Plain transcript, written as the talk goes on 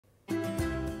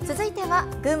続いては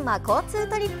群馬交通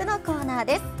トリップのコーナー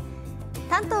です。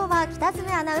担当は北爪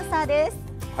アナウンサーです。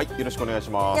はい、よろしくお願いし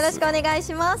ます。よろしくお願い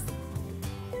します。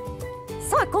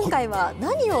さあ、今回は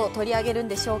何を取り上げるん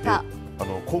でしょうか。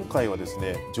今回はです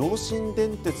ね、上信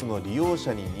電鉄の利用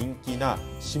者に人気な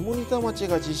下仁田町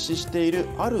が実施している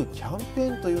あるキャンペ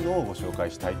ーンというのをご紹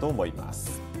介したいと思いま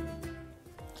す。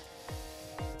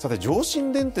さて、上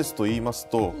信電鉄と言います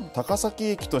と、高崎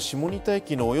駅と下仁田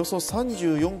駅のおよそ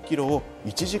34キロを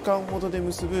1時間ほどで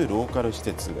結ぶローカル施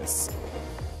設です。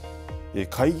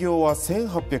開業は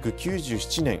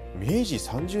1897年、明治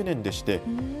30年でして、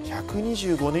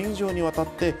125年以上にわたっ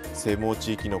て西毛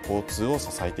地域の交通を支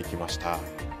えてきました。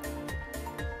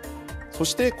そ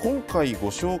して今回ご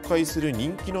紹介する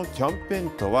人気のキャンペーン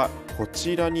とはこ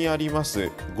ちらにあります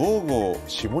Gogo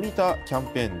下仁田キャ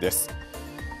ンペーンです。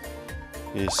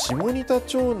下仁田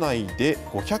町内で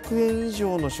500円以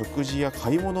上の食事や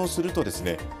買い物をするとです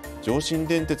ね、上信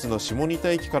電鉄の下仁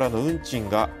田駅からの運賃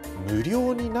が無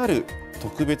料になる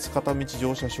特別片道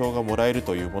乗車証がもらえる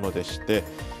というものでして、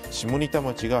下仁田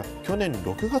町が去年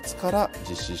6月から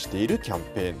実施しているキャン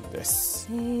ペーンです。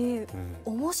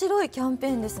面白いキャンペ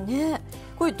ーンですね。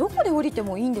これどこで降りて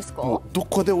もいいんですか？もうど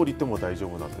こで降りても大丈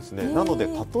夫なんですね。なので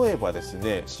例えばです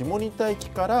ね、下仁田駅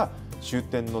から終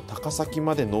点の高崎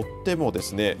まで乗ってもで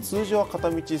すね、通常は片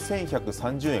道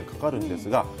1130円かかるんです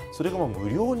が、それが無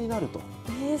料になると、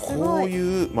こう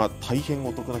いう、大変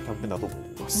お得なキャンペーンだと思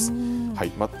います。はい、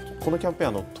このキャンペ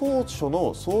ーンは当初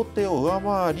の想定を上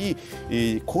回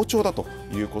り、好調だと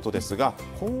いうことですが、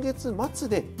今月末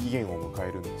で期限を迎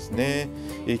えるんですね。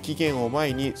期限を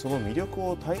前にその魅力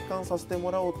を体感させても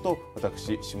らおうと、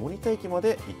私下仁田駅ま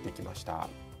で行ってきました。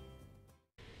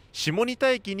下仁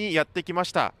田駅にやってきま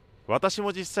した。私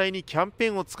も実際にキャン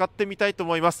ペーンを使ってみたいと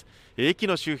思います。駅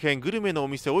の周辺グルメのお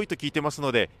店多いと聞いてます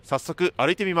ので、早速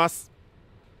歩いてみます。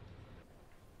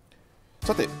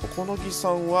さて、小此木さ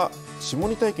んは下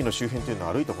仁田駅の周辺というの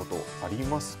は歩いたことあり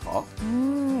ますか？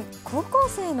高校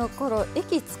生の頃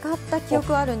駅使った記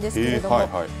憶はあるんですけれども、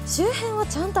周辺は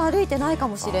ちゃんと歩いてないか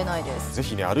もしれないです。ぜ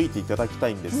ひね、歩いていただきた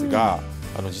いんですが、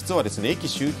実はですね、駅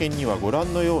周辺にはご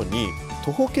覧のように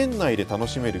徒歩圏内で楽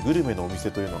しめるグルメのお店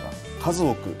というのが数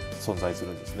多く存在す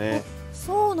るんですね。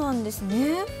そうなんです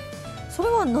ね。それ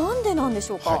はなんでなんで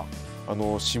しょうか？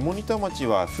下仁田町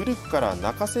は古くから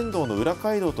中山道の裏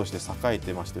街道として栄え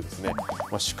てましてですね、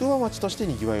宿場町として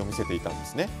にぎわいを見せていたんで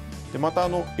すね。でまた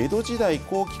江戸時代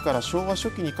後期から昭和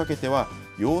初期にかけては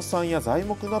養蚕や材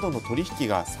木などの取引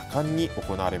が盛んに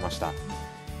行われました。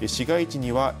市街地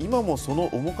には今もその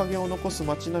面影を残す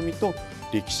町並みと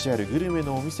歴史あるグルメ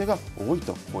のお店が多い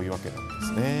と、こういうわけな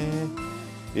ん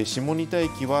ですね。下仁田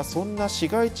駅はそんな市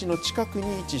街地の近く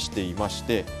に位置していまし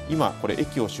て、今これ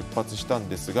駅を出発したん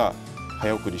ですが、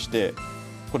早送りして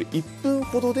これ1分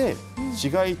ほどで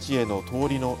市街地への通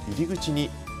りの入り口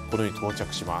にこのように到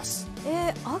着します。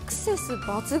アクセス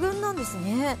抜群なんです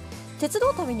ね。鉄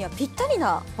道旅にはぴったり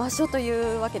な場所とい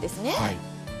うわけですね。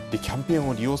でキャンペーン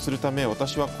を利用するため、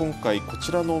私は今回こ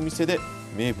ちらのお店で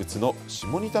名物の下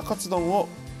仁田カツ丼を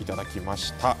いただきま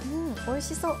した。美味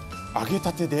しそう。揚げ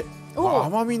たてで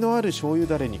甘みのある醤油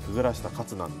だれにくぐらしたカ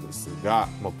ツなんですが、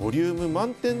ボリューム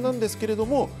満点なんですけれど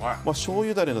も、醤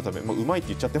油だれのため、うまいって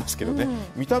言っちゃってますけどね、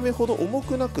見た目ほど重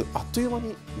くなくあっという間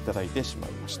にいただいてしま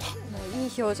いました。い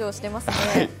い表情してます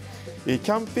ね。キ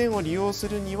ャンペーンを利用す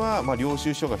るには、領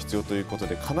収書が必要ということ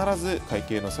で、必ず会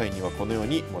計の際にはこのよう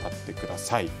にもらってくだ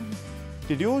さい。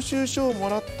で領収書をも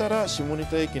らったら下仁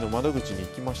田駅の窓口に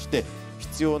行きまして、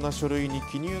必要な書類に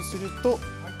記入すると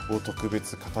特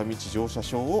別片道乗車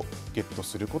証をゲット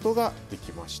することがで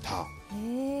きました。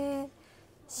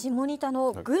下仁田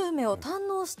のグルメを堪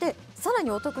能して、さら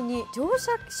にお得に乗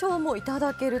車証もいた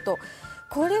だけると、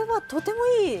これはとても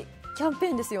いいキャンペ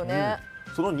ーンですよね。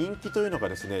その人気というのが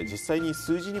ですね、実際に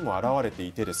数字にも表れて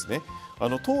いてですね、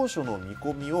当初の見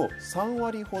込みを3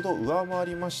割ほど上回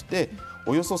りまして、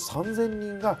およそ3000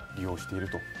人が利用している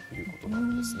ということな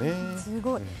んですね。す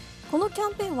ごい。このキャ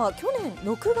ンペーンは去年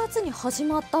6月に始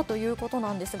まったということ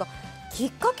なんですが、き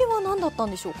っかけは何だった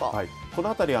んでしょうか？この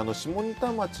辺り下仁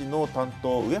田町の担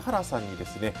当上原さんにで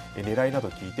すね、狙いなど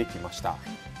聞いてきました。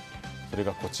それ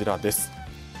がこちらです。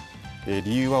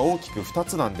理由は大きく2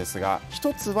つなんですが、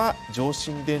1つは上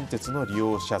信電鉄の利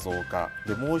用者増加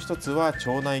で、もう1つは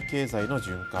町内経済の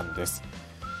循環です。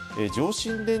上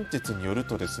信電鉄による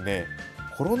とですね、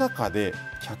コロナ禍で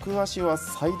客足は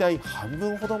最大半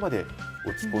分ほどまで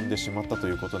落ち込んでしまったと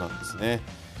いうことなんですね。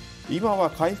今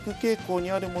は回復傾向に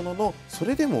あるものの、そ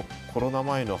れでもコロナ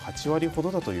前の8割ほ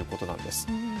どだということなんです。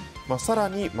さら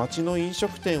に町の飲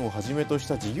食店をはじめとし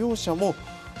た事業者も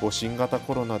新型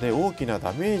コロナで大きな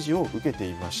ダメージを受けて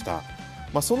いました。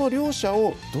その両者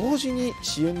を同時に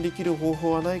支援できる方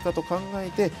法はないかと考え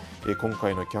て今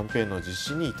回のキャンペーンの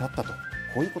実施に至ったと、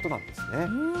こういうことなんですね。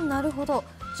なるほど。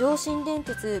上信電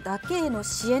鉄だけへの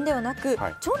支援ではなく、町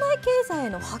内経済へ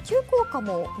の波及効果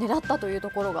も狙ったというと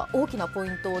ころが大きなポイ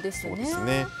ントですよね。そう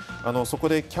ですね。そこ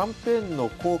でキャンペーンの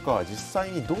効果は実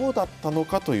際にどうだったの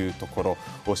かというとこ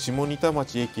ろ、下仁田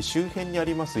町駅周辺にあ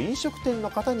ります飲食店の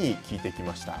方に聞いてき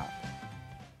ました。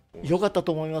良かった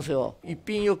と思いますよ。一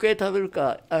品余計食べる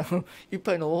か一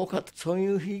杯の多かった、そうい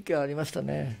う雰囲気がありました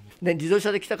ね。で、自動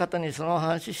車で来た方にその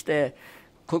話して、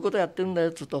こういうことやってるんだ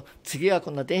よと、次は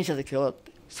こんな電車で来ようっ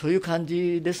て、そういう感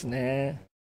じですね。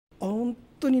本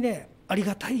当にね、あり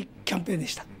がたいキャンペーンで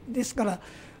した。ですか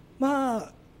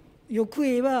ら欲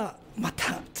へはま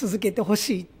た続けてほ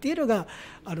しいっていうのが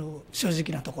正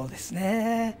直なところです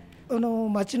ね。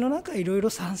街の中いろいろ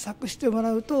散策しても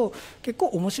らうと結構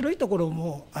面白いところ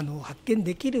も発見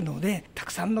できるので、た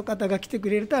くさんの方が来てく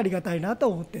れるとありがたいなと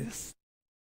思っています。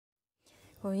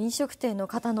飲食店の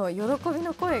方の喜び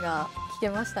の声が聞け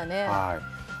ましたね。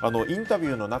インタビ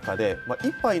ューの中で、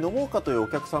一杯飲もうかというお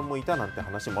客さんもいたなんて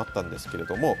話もあったんですけれ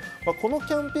ども、この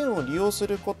キャンペーンを利用す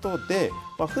ることで、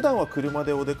普段は車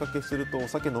でお出かけするとお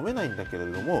酒飲めないんだけれ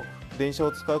ども、電車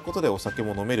を使うことでお酒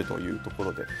も飲めるというとこ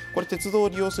ろで、これ鉄道を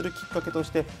利用するきっかけと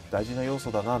して大事な要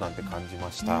素だななんて感じ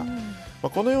ました。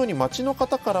このように町の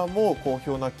方からも好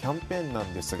評なキャンペーンな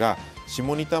んですが、下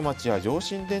仁田町や上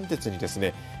信電鉄にです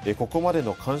ね、ここまで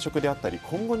の感触であったり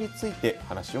今後について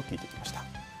話を聞いてきました。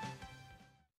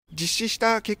実施し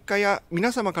た結果や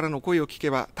皆様からの声を聞け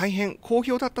ば大変好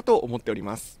評だったと思っており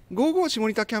ます。Gogo下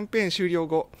仁田キャンペーン終了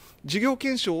後、事業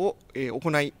検証を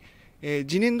行い、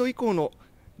次年度以降の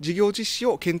事業実施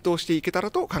を検討していけた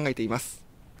らと考えています。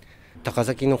高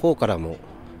崎の方からも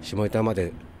下仁田ま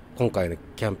で今回の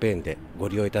キャンペーンでご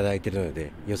利用いただいているの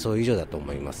で、予想以上だと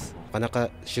思います。なかなか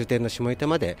終点の下仁田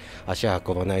まで足を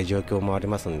運ばない状況もあり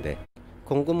ますので、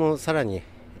今後もさらに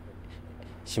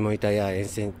下仁田や沿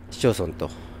線市町村と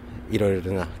いろい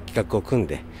ろな企画を組ん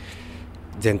で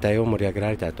全体を盛り上げら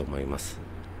れたらと思います。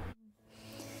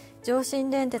上信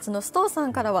電鉄の須藤さ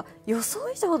んからは予想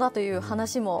以上だという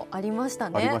話もありました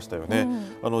ね。ありましたよね。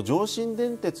上信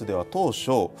電鉄では当初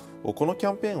このキ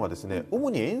ャンペーンはですね、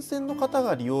主に沿線の方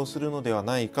が利用するのでは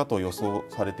ないかと予想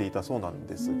されていたそうなん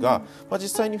ですが、実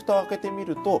際に蓋を開けてみ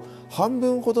ると半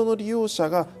分ほどの利用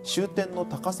者が終点の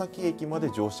高崎駅ま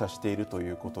で乗車していると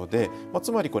いうことで、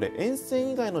つまりこれ沿線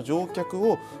以外の乗客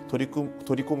を取り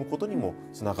込むことにも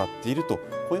つながっていると、こ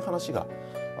ういう話が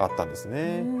あったんです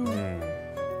ね。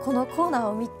このコーナー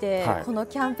を見て、この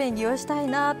キャンペーン利用したい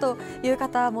なという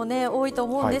方もね多いと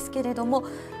思うんですけれども、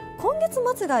今月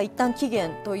末が一旦期限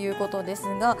ということです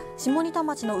が、下仁田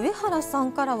町の上原さ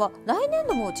んからは来年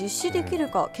度も実施できる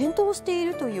か検討してい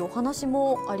るというお話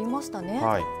もありましたね。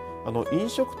飲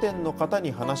食店の方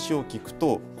に話を聞く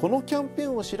と、このキャンペ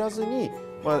ーンを知らずに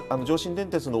上信電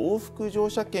鉄の往復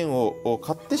乗車券を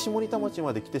買って下仁田町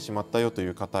まで来てしまったよとい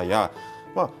う方や、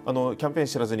キャンペーン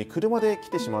知らずに車で来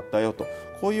てしまったよと、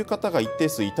こういう方が一定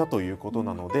数いたということ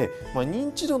なので、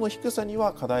認知度の低さに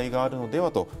は課題があるので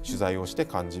はと取材をして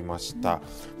感じました。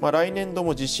来年度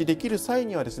も実施できる際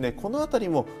にはですね、このあたり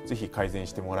もぜひ改善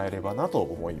してもらえればなと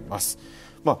思います。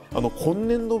今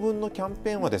年度分のキャン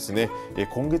ペーンはですね、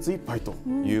今月いっぱいと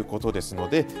いうことですの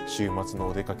で、週末の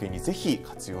お出かけにぜひ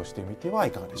活用してみては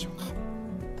いかがでしょうか。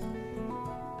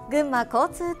群馬交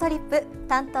通トリップ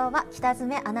担当は北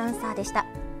爪アナウンサーでした。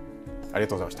ありが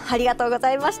とうございました。ありがとうご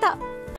ざいました。